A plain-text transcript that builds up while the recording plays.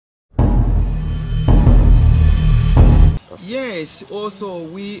Yes, also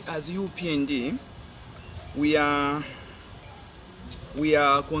we as UPND, we are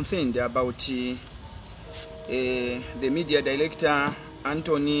concerned about the media director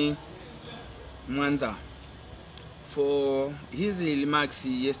Anthony Mwanza for his remarks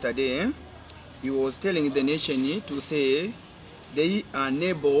yesterday. He was telling the nation to say they are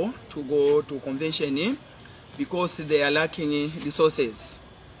unable to go to convention because they are lacking resources.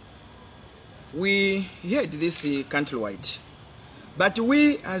 We heard this countrywide, but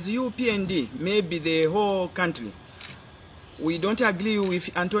we as UPND, maybe the whole country, we don't agree with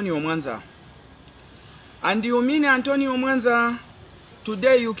Antonio Mwanza. And you mean Antonio Mwanza,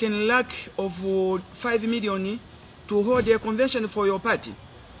 today you can lack of 5 million to hold a convention for your party?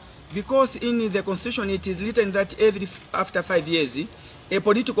 Because in the constitution it is written that after 5 years, a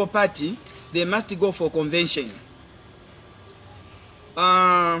political party, they must go for convention.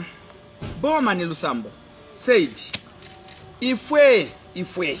 Bowman Lusambo said, if we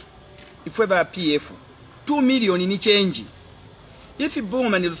by PF, 2 million in change. If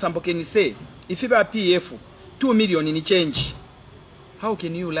Bowman Lusambo can say, if by PF, 2 million in change, how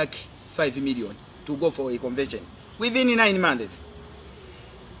can you lack 5 million to go for a convention within 9 months?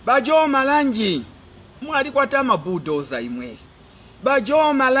 Bajo Malanji, mwali kwa tama bulldozer imwe.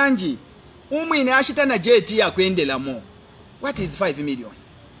 Bajo Malanji, umwine ashita na jeti ya kuendela mo. What is 5 million?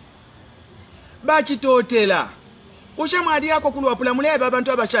 Bachi totela. Usha mwadi yako kuluwapula muleba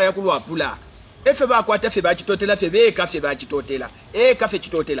abantu abashaya kuluwapula. Efe bakwata fe bachi totela fe beka fe bachi totela. Eka fe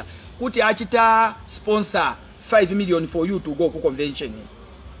chitotela. Kuti achita sponsor 5 million for you to go to convention.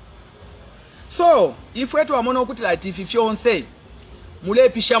 So, if wetu wa mono kuti lati fifionse, mule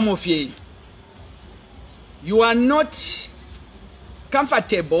pisha mofye, you are not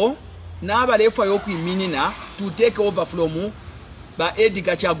comfortable na abalefu yoku iminina to take over from ba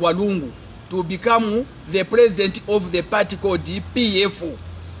Edgar Chagwalungu to become the president of the party called the PF.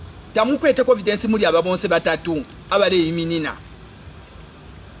 Tamukwete confidence muri ababonse batatu abale iminina.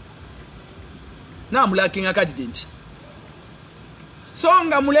 Na mulaking a candidate. So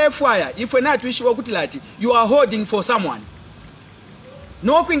nga mule fire, if we not wish wokuti lati, you are holding for someone.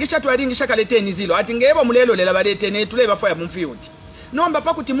 No kwingisha twalingisha kalete ni zilo. Ati ngeba mulelo lela balete ne tuleba fire mu field. No mba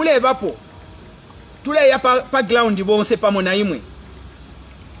pakuti muleba po. Tule ya pa ground bonse pamona imwe.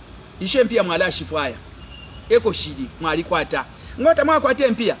 Ishe mpia mwalashi fire. Eko shidi mwali kwata. Ngota mwakwate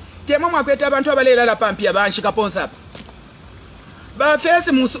mpia. Tema mwakweta abantu abalela la pampia banshika ponsa apa. Ba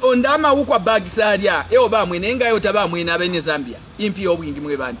fesi musondama hukwa bag sadia. Eo ba mwenenga yota ba mwena bene Zambia. Impi obwingi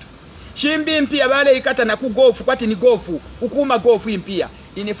mwe bantu. Shimbi mpia bale ikata na kugofu kwati ni gofu. Ukuma gofu impia.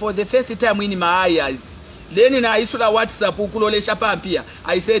 In for the first time in my eyes. Then na isula WhatsApp ukulolesha pampia.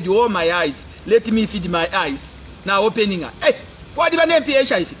 I said, oh my eyes. Let me feed my eyes. Now opening her. Hey, what diba mpia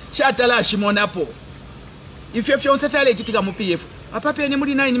shaifi? Shatala shimonapo. If you fiance fele jitika mu PF. Apape ni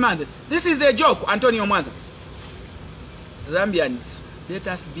muri 9 months. This is a joke, Antonio Mwanza. Zambians, let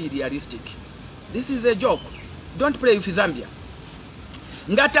us be realistic. This is a joke. Don't play with Zambia.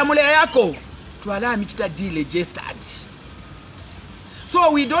 Ngata mule yako tuala michita deregistered.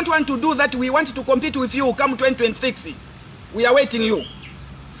 So we don't want to do that. We want to compete with you come 2026. We are waiting you.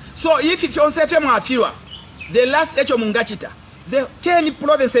 So if you say the last echo mungachita, the 10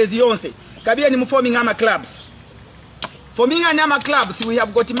 provinces yonse kabia ni forming ama clubs. Forming ama clubs, we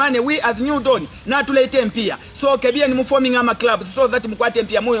have got money. We as New Dawn na tulete mpia. So kabia ni forming ama clubs so that mkwate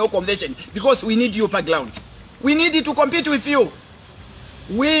mpia moyo convention because we need you per ground. We need to compete with you.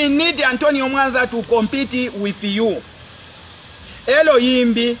 We need Antonio Mwanza to compete with you. Elo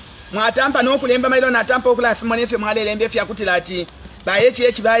yimbi mwatampa nokulemba mailo natampa okula mwanefe mwalelembe fya kutilati ba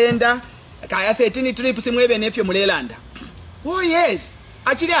HH bayenda kaya 13 trips mwebe nefyo mulelanda. Oh yes,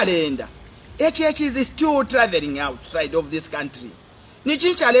 achili alenda. HH is still traveling outside of this country. Ni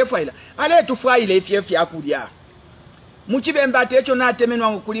chincha alefaila ale tufaile fya kulya. Muchibemba techo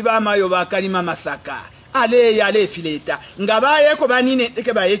natemenwa kuliba amayo bakalima masaka. Ale fileta ngabaye ko banine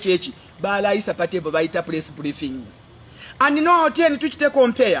teke ba HH bala isapate baita press briefing. And no 10 to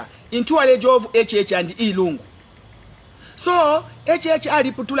compare into a age of HH and Ilungu. So HH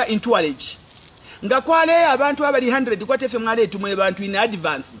ali putula into a age. Ngakwale abantu abali 100 kwate female tumwe bantu in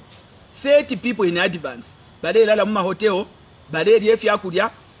advance. 30 people in advance. Bale lala mu hotel, bale lief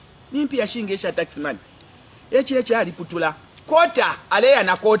yakulya, nimpi yashingesha taxman. HH ali putula kota aleya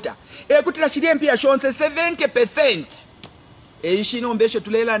na kota. Kutila shiri mpia shonse 70%. Ishino mbeshe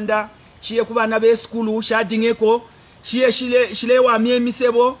tulelanda, shiye kubana be skulu, shadingeko, shiye shile wa mie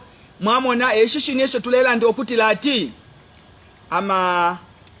misebo, mwamona eshishinesho tulelanda okutila ati. Ama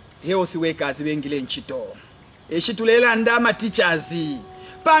health workers wengile nchito. Tulelanda ama teachers.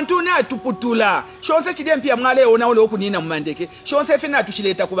 pantu na tuputula shonse chide mpia mwale ona ole okunina mumandeke shonse fena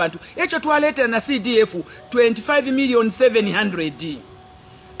tushileta ku bantu echo twaleta na CDF 25,700,000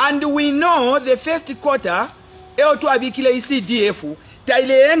 and we know the first quarter eo twabikile CDF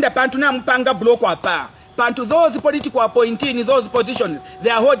taileenda pantu na mpanga block apa pantu those political appointees in those positions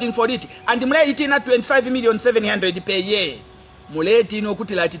they are holding for it and mule itina 25,700,000 per year muleti no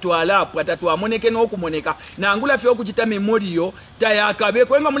kutila titwala patatu amoneke no kumoneka na angula fyo kuchita memoriyo tayakabe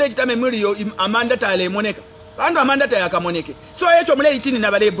kwenga mule chita memoriyo amanda tale moneka bandu amanda tayakamoneke so echo mule itini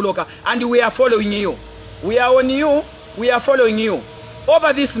na bale blocker and we are following you, we are on you, we are following you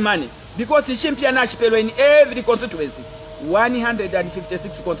over this money because chimpia na chipelo in every constituency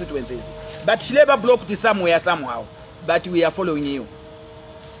 156 constituencies but Labour blocked somewhere somehow but we are following you,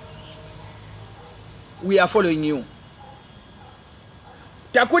 we are following you.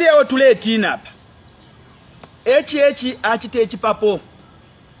 Takuli yao tule tinapa echi achite echipapo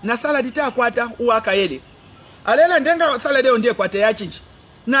na saladi ta kwata uwaka ele alela ndenga saladi ondie kwata ya chinchi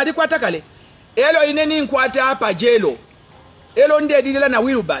na alikwata kale elo ineni nkwata hapa jelo elo ndedilila na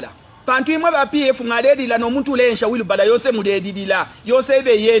wilubala pantu imwe ba PF ngadedila no muntu lensha wilubala yose mudedilila yose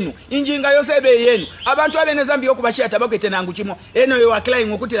ebe yenu injinga yose ebe yenu abantu abene zambi yokubashia tabakwete nangu chimo eno yo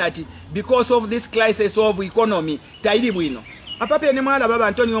acclaim okutila ati because of this crisis of economy taili bwino apape ni mwala baba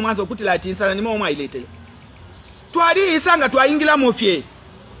Antonio mwanzo kutila ati insana ni mwa iletele twali isanga twaingila mufye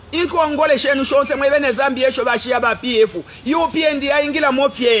inko ngole shenu shonse mwebene zambi yesho bashia ba PF UPND aingila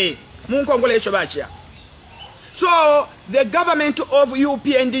mufye munko ngole yesho bashia. So the government of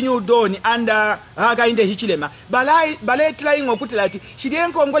UPND New Dawn under Hagainde Hichilema balai trying okutila ati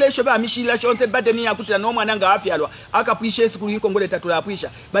shidenko ngole yesho ba mishila shonse badeni ya kutila no mwananga afyalwa akapishe sikuru inko ngole tatula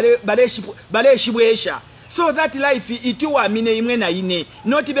apisha bale shibwesha so that life itiwa mine imwe na ine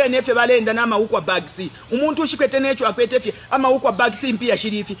not benefe balenda na maukwa bagsi umuntu ushikwete necho akwetefye ama ukwa bagsi mpia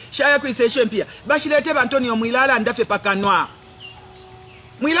shirifi shaya kuiseshe mpia bashilete Antonio mwilala ndafe pakanwa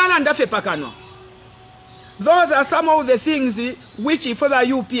those are some of the things which for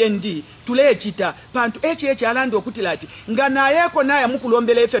the UPND tulechita pantu echi alando okutilati ngana yeko naye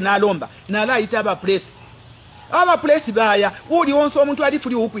mukulombele efe na lomba na la itaba press aba press baya uli wonso omuntu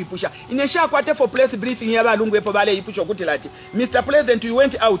alifuli ukuipusha inesha kwate for press briefing yaba lungu epo bale ipusho kutilati Mr. President, you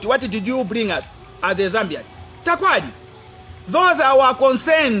went out, what did you bring us as a Zambian takwadi those are our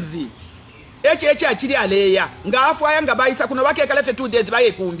concerns echi achiri aleya ngafu aya ngabaisa kuno wake kalefe 2 days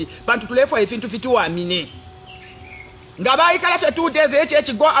baye kumbi bantu tulefu efintu fitu amine ngabai kalefe 2 days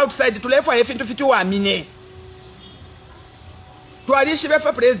echi go outside tulefu efintu fitu amine twalishi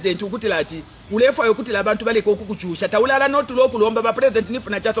befa president ukutilati ulefa yokutila abantu bale kokukuchusha taulala notulo kulomba ba president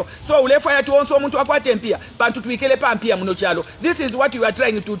nifuna chaso so ulefa yatu onso omuntu akwate mpia bantu twikele pampia muno chalo. This is what you are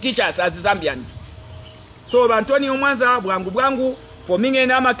trying to teach us as Zambians. So Antonio mwanza bwangu forming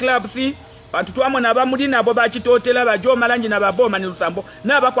na ama clubs bantu twamo na bamudina abo bachitotela bajo malanji na baboma ni lusambo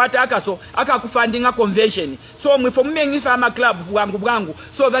na bakwata akaso akakufundinga convention so mwifomumengifa ama club bwangu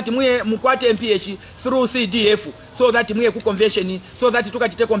so that muye mukwate MPH through CDF so that muye ku convention so that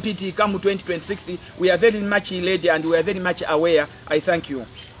tukachite compete come 2026. We are very much led and we are very much aware. I thank you.